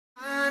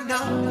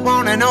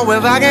Wanna know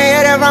if I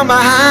can hit it from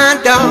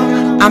behind,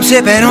 though. I'm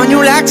sipping on you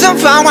like some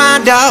fine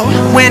wine, though.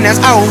 When it's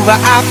over,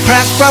 I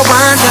press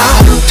rewind,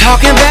 though.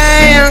 Talking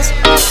bands,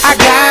 I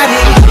got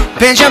it.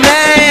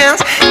 Benjamins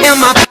in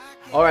my.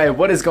 Alright,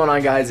 what is going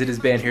on, guys? It is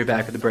Ben here,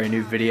 back with a brand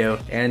new video,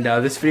 and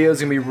this video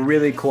is going to be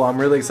really cool. I'm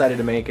really excited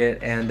to make it,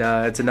 and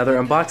it's another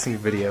unboxing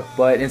video.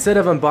 But instead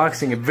of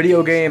unboxing a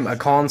video game, a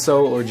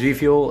console, or G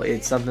Fuel,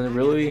 it's something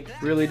really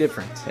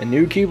different. A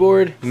new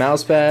keyboard,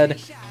 mouse pad,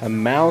 a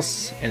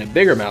mouse, and a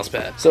bigger mouse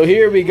pad. So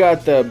here we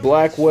got the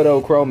Black Widow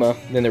Chroma,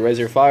 then the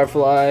Razer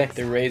Firefly,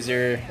 the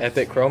Razer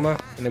Epic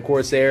Chroma, and the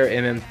Corsair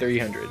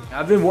MM300.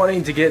 I've been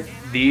wanting to get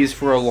these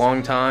for a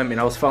long time, and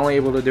I was finally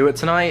able to do it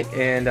tonight,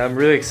 and I'm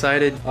really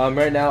excited.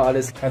 Right now I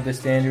just have the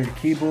standard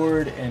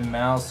keyboard and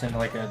mouse and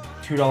like a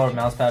 $2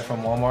 mouse pad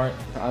from Walmart.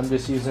 I'm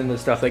just using the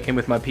stuff that came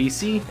with my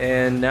PC,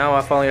 and now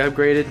I finally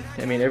upgraded.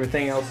 I mean,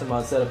 everything else in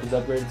my setup is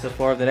upgraded so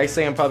far. The next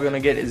thing I'm probably gonna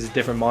get is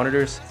different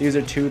monitors. These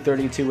are two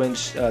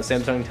 32-inch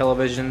Samsung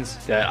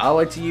televisions that I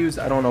like to use.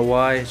 I don't know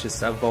why, it's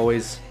just I've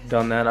always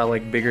done that. I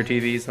like bigger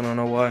TVs, I don't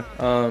know why.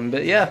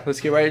 But yeah, let's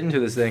get right into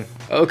this thing.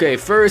 Okay,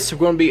 first we're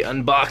going to be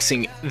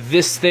unboxing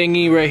this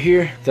thingy right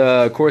here,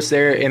 the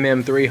Corsair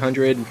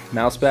MM300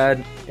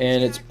 mousepad,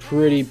 and it's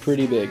pretty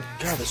big.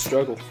 God, the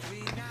struggle.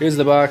 Here's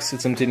the box,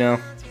 it's empty now.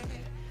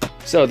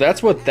 So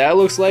that's what that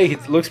looks like.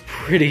 It looks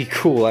pretty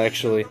cool,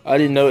 actually. I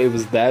didn't know it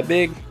was that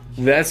big.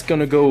 That's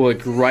gonna go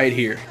like right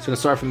here. It's gonna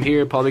start from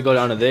here, probably go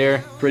down to there.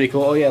 Pretty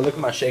cool. Oh yeah, look at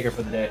my shaker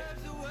for the day.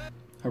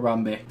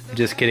 Harambe.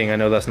 Just kidding, I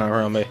know that's not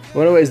Harambe.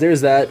 Well, anyways,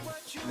 there's that.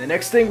 The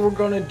next thing we're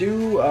gonna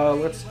do,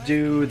 let's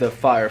do the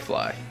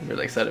Firefly. I'm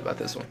really excited about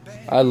this one.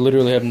 I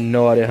literally have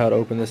no idea how to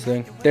open this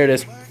thing. There it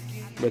is,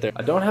 right there.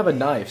 I don't have a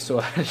knife, so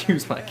I had to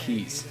use my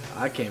keys.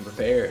 I came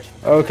prepared.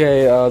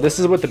 Okay, this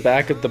is what the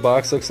back of the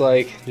box looks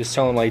like. Just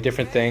telling like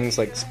different things,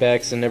 like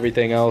specs and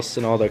everything else,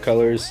 and all the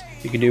colors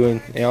you can do.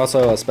 And it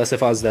also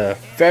specifies the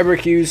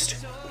fabric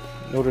used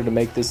in order to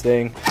make this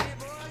thing.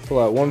 Pull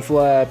out one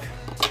flap.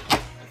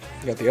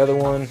 Got the other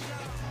one.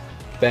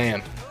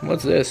 Bam.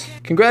 What's this?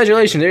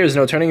 Congratulations, there is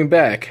no turning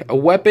back. A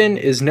weapon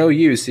is no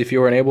use if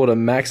you are unable to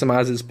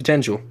maximize its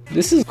potential.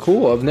 This is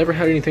cool. I've never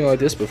had anything like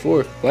this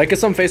before. Like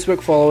us on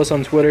Facebook, follow us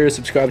on Twitter,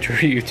 subscribe to our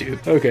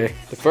YouTube. Okay,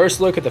 the first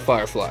look at the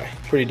Firefly.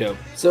 Pretty dope.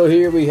 So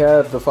here we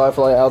have the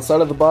Firefly outside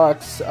of the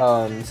box.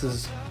 This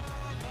is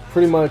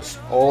pretty much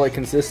all it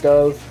consists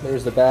of.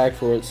 There's the back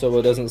for it so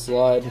it doesn't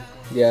slide.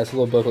 Yeah, it's a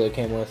little booklet it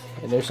came with.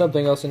 And there's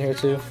something else in here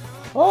too.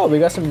 Oh, we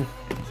got some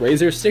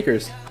Razer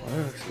stickers.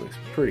 Wow, this looks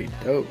pretty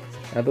dope.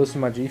 Add those to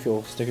my G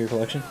Fuel sticker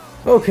collection.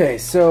 Okay,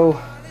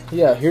 so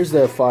yeah, here's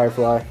the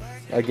Firefly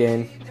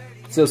again.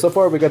 So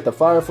far we got the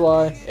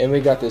Firefly, and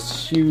we got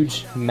this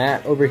huge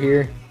mat over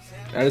here.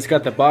 I just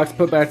got the box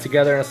put back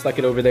together and I stuck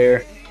it over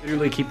there.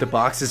 Literally keep the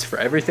boxes for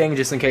everything,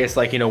 just in case,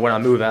 like, you know, when I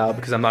move out,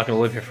 because I'm not gonna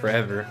live here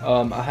forever.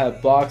 I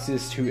have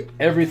boxes to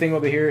everything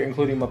over here,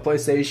 including my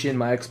PlayStation,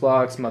 my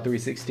Xbox, my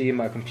 360,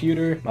 my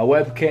computer, my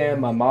webcam,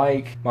 my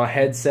mic, my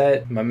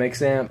headset, my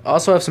mix amp. I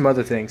also have some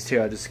other things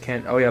too. I just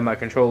can't. Oh yeah, my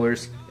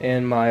controllers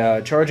and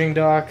my charging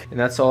dock, and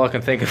that's all I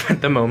can think of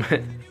at the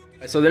moment.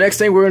 So the next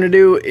thing we're gonna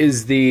do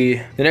is this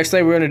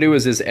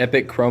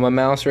Epic Chroma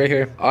mouse right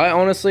here. I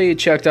honestly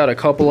checked out a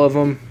couple of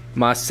them.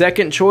 My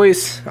second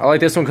choice, I like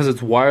this one because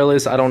it's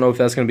wireless. I don't know if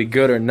that's going to be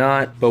good or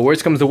not, but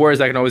worst comes to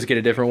worst, I can always get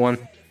a different one.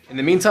 In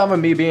the meantime of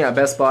me being at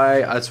Best Buy,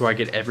 that's where I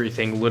get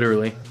everything,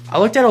 literally. I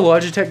looked at a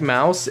Logitech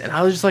mouse, and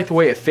I just like the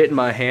way it fit in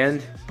my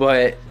hand,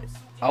 but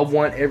I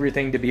want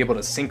everything to be able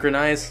to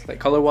synchronize, like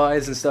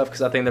color-wise and stuff,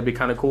 because I think that'd be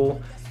kind of cool.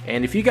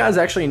 And if you guys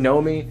actually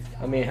know me,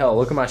 I mean, hell,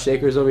 look at my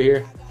shakers over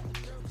here.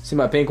 See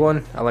my pink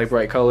one? I like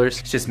bright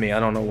colors. It's just me,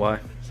 I don't know why.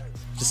 It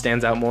just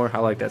stands out more. I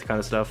like that kind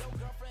of stuff.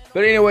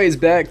 But anyways,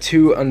 back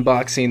to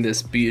unboxing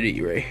this beauty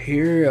right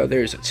here.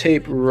 There's a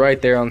tape right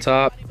there on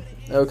top.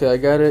 Okay, I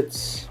got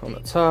it on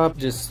the top.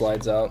 Just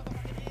slides out.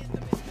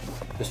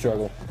 The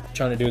struggle.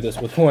 Trying to do this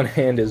with one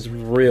hand is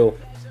real.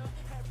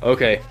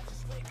 Okay.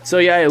 So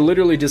yeah, it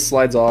literally just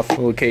slides off, a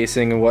little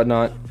casing and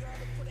whatnot.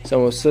 So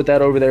I'm gonna set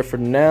that over there for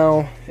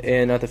now,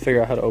 and I have to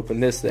figure out how to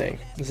open this thing.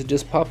 Does it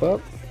just pop up?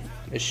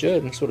 It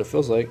should, that's what it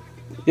feels like.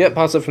 Yep,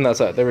 pops up from that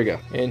side, there we go.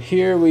 And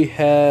here we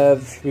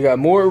got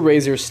more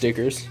Razer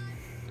stickers.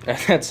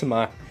 That's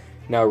my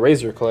now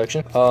Razer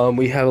collection.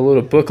 We have a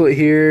little booklet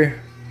here,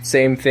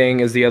 same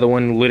thing as the other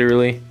one,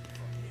 literally.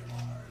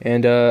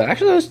 And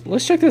actually,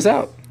 let's check this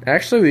out.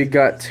 Actually, we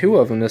got two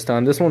of them this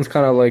time. This one's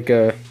kind of like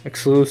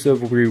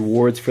exclusive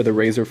rewards for the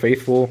Razer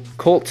faithful,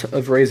 cult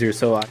of Razer.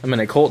 So I'm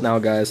in a cult now,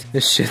 guys.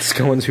 This shit's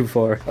going too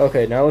far.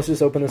 Okay, now let's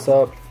just open this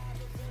up.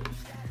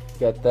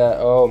 Got that.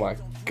 Oh my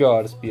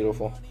god, it's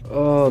beautiful.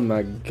 Oh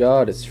my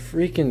god, it's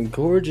freaking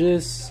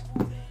gorgeous.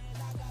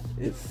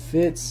 It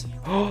fits.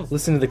 Oh,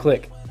 listen to the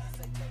click.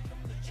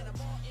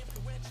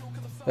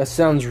 That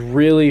sounds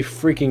really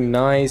freaking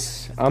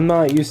nice. I'm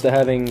not used to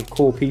having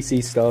cool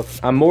PC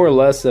stuff. I'm more or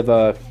less of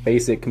a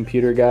basic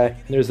computer guy.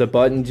 There's the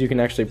buttons you can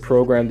actually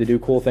program to do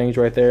cool things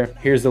right there.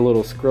 Here's the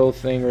little scroll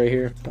thing right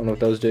here. Don't know what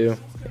those do.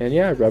 And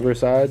yeah, rubber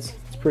sides.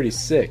 It's pretty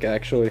sick,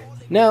 actually.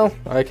 Now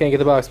I can't get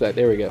the box back.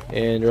 There we go.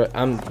 And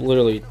I'm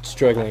literally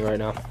struggling right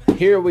now.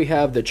 Here we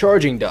have the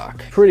charging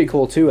dock. Pretty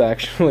cool too,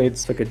 actually.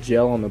 It's like a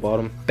gel on the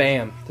bottom.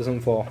 Bam,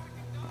 doesn't fall.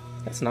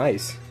 That's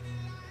nice.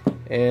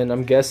 And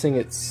I'm guessing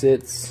it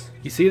sits,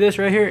 you see this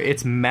right here?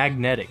 It's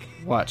magnetic.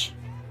 Watch.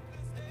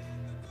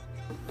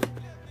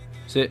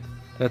 See,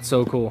 that's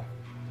so cool.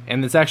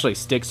 And this actually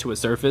sticks to a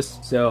surface,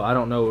 so I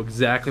don't know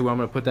exactly where I'm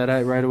gonna put that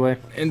at right away.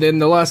 And then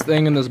the last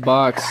thing in this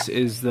box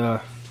is the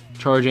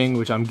charging,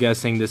 which I'm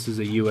guessing this is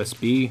a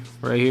USB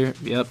right here.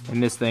 Yep.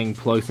 And this thing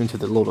plugs into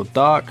the little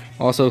dock.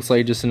 Also looks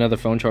like just another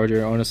phone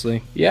charger,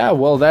 honestly. Yeah,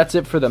 well, that's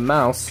it for the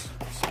mouse.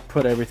 Let's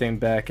put everything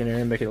back in here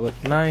and make it look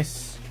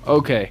nice.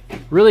 Okay,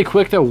 really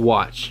quick to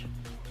watch.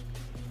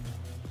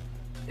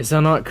 Is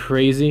that not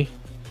crazy?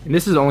 And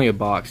this is only a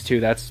box too.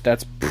 That's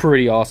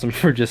pretty awesome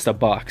for just a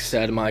box.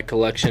 Add my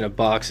collection of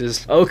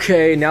boxes.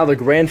 Okay, now the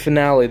grand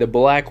finale, the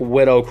Black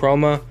Widow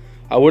Chroma.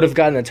 I would have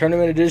gotten a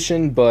tournament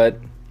edition, but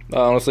I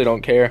honestly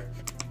don't care.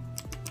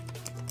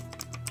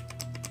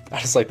 I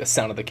just like the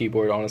sound of the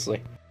keyboard,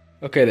 honestly.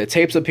 Okay, the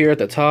tape's up here at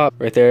the top,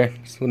 right there.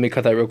 So let me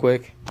cut that real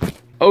quick.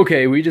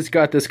 Okay, we just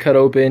got this cut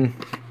open.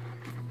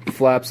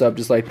 Flaps up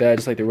just like that,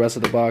 just like the rest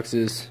of the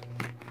boxes.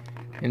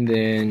 And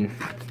then,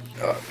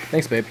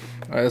 thanks babe.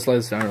 Alright, let's let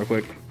this down real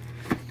quick.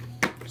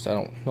 So I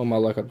don't know my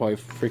luck, I'd probably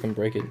freaking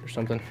break it or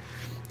something.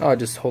 Oh,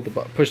 just hold the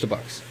box, push the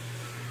box.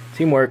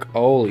 Teamwork,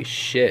 holy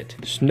shit.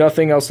 There's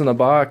nothing else in the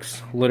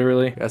box,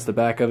 literally. That's the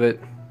back of it.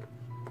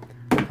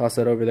 Toss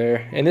that over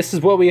there. And this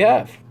is what we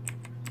have.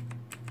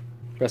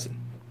 Press it.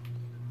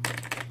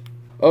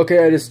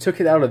 Okay, I just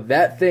took it out of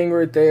that thing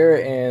right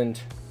there,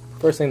 and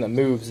first thing that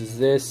moves is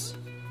this.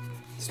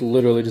 It's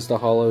literally just a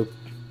hollow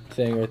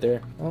thing right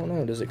there. I don't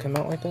know, does it come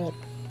out like that?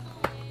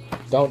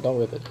 Don't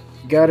rip it.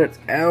 Got it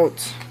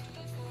out.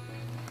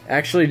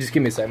 Actually, just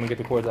give me a second, I'm gonna get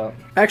the cords out.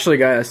 Actually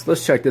guys,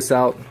 let's check this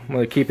out. I'm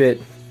gonna keep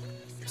it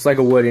just like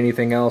I would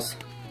anything else.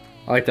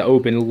 I like to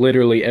open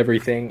literally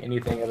everything,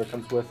 anything ever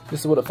comes with. This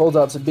is what it folds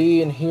out to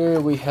be, and here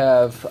we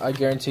have, I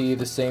guarantee you,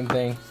 the same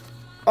thing.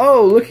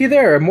 Oh, looky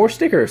there, more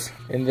stickers.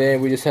 And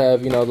then we just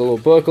have, you know, the little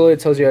booklet. It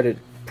tells you how to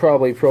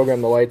probably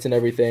program the lights and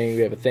everything.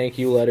 We have a thank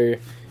you letter,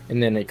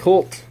 and then a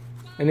cult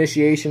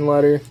initiation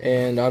letter.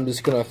 And I'm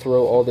just gonna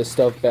throw all this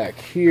stuff back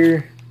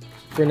here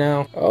for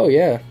now. Oh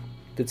yeah,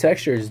 the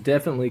texture is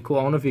definitely cool.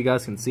 I don't know if you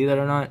guys can see that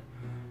or not,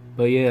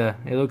 but yeah,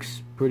 it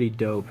looks pretty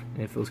dope.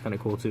 It feels kind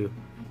of cool too.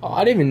 Oh,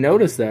 I didn't even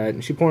notice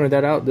that. She pointed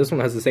that out. This one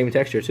has the same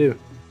texture too.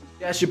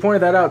 Yeah, she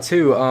pointed that out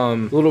too.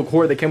 The little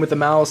cord that came with the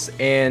mouse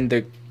and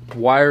the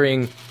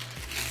wiring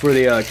for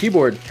the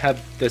keyboard have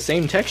the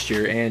same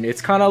texture, and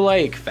it's kind of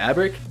like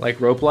fabric,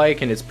 like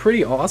rope-like, and it's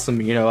pretty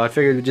awesome. You know, I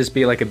figured it'd just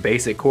be like a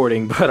basic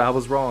cording, but I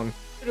was wrong.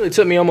 It really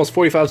took me almost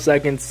 45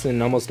 seconds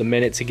and almost a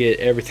minute to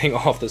get everything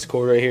off this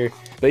cord right here.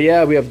 But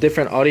yeah, we have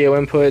different audio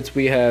inputs.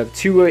 We have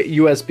two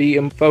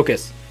USB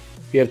focus.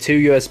 We have two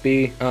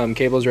USB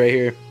cables right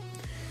here.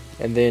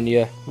 And then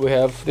yeah, we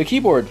have the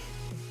keyboard.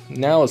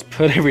 Now let's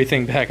put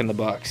everything back in the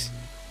box.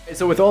 Okay,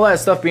 so with all that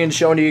stuff being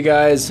shown to you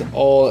guys,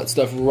 all that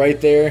stuff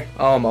right there,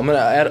 I'm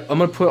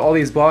gonna put all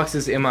these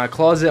boxes in my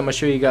closet. I'm gonna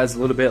show you guys a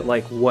little bit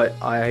like what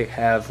I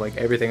have, like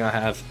everything I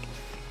have.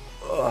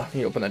 I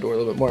need to open that door a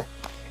little bit more.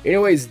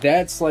 Anyways,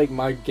 that's like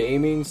my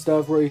gaming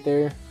stuff right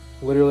there,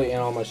 literally,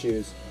 and all my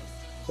shoes.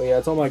 So yeah,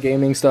 it's all my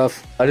gaming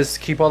stuff. I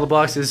just keep all the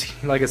boxes.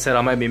 Like I said,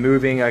 I might be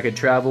moving, I could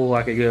travel,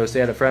 I could go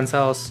stay at a friend's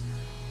house.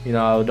 You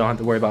know, I don't have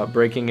to worry about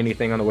breaking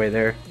anything on the way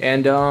there.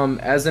 And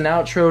as an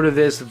outro to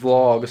this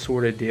vlog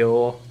sort of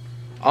deal,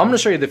 I'm gonna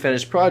show you the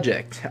finished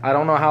project. I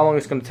don't know how long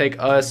it's gonna take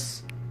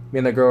us, me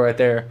and the girl right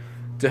there,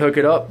 to hook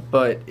it up,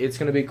 but it's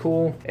gonna be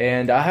cool.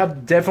 And I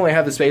definitely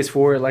have the space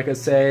for it. Like I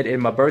said in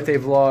my birthday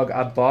vlog,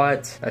 I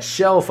bought a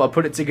shelf. I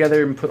put it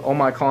together and put all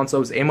my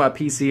consoles and my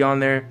PC on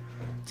there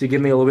to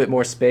give me a little bit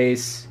more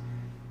space.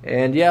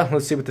 And yeah,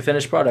 let's see what the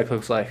finished product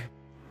looks like.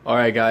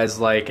 Alright guys,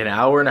 like an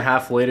hour and a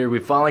half later, we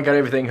finally got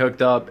everything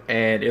hooked up,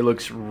 and it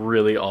looks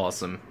really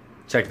awesome.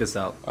 Check this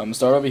out. I'm gonna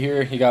start over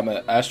here. You got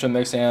my Astro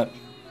Mix amp,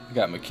 you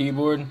got my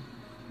keyboard,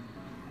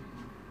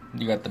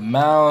 you got the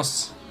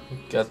mouse, you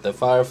got the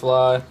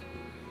Firefly,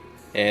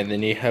 and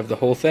then you have the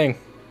whole thing.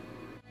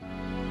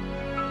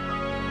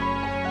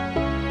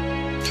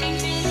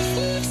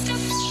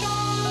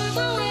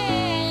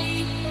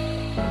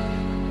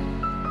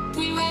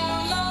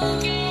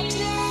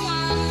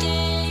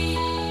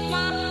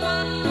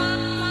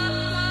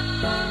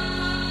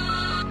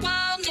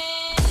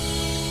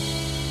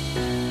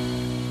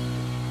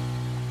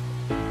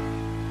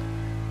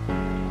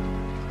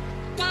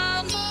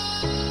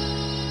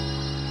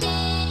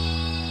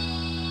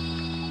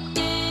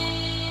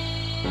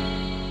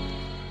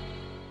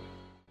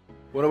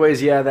 Well,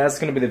 anyways, yeah, that's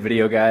gonna be the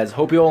video, guys.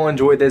 Hope you all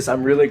enjoyed this.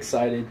 I'm really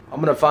excited.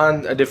 I'm gonna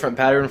find a different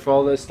pattern for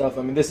all this stuff.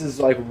 I mean, this is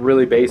like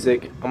really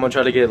basic. I'm gonna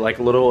try to get like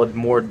a little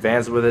more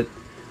advanced with it.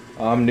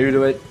 I'm new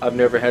to it. I've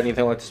never had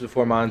anything like this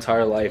before my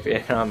entire life,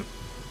 and I'm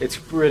It's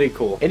pretty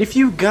cool. And if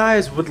you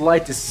guys would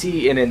like to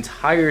see an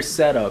entire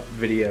setup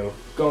video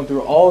going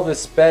through all the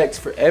specs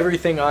for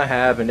everything I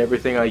have and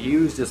everything I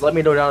use, just let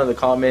me know down in the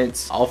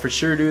comments. I'll for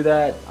sure do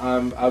that.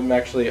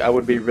 I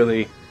would be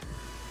really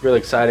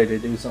excited to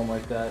do something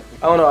like that.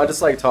 I don't know, I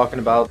just like talking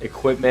about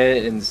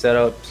equipment and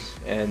setups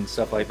and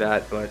stuff like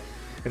that. But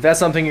if that's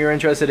something you're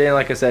interested in,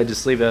 like I said,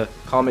 just leave a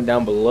comment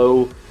down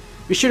below.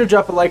 Be sure to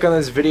drop a like on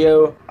this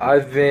video.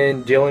 I've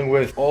been dealing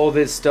with all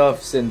this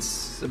stuff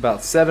since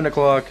about 7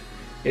 o'clock.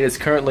 It is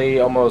currently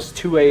almost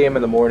 2 a.m.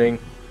 in the morning,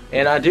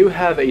 and I do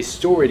have a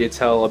story to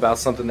tell about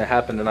something that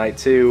happened tonight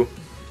too.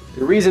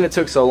 The reason it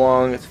took so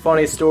long, it's a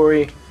funny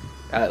story.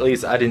 At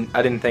least I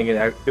didn't think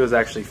it was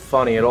actually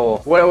funny at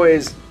all. Well,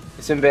 anyways,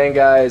 it's been Van,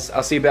 guys.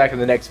 I'll see you back in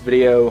the next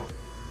video.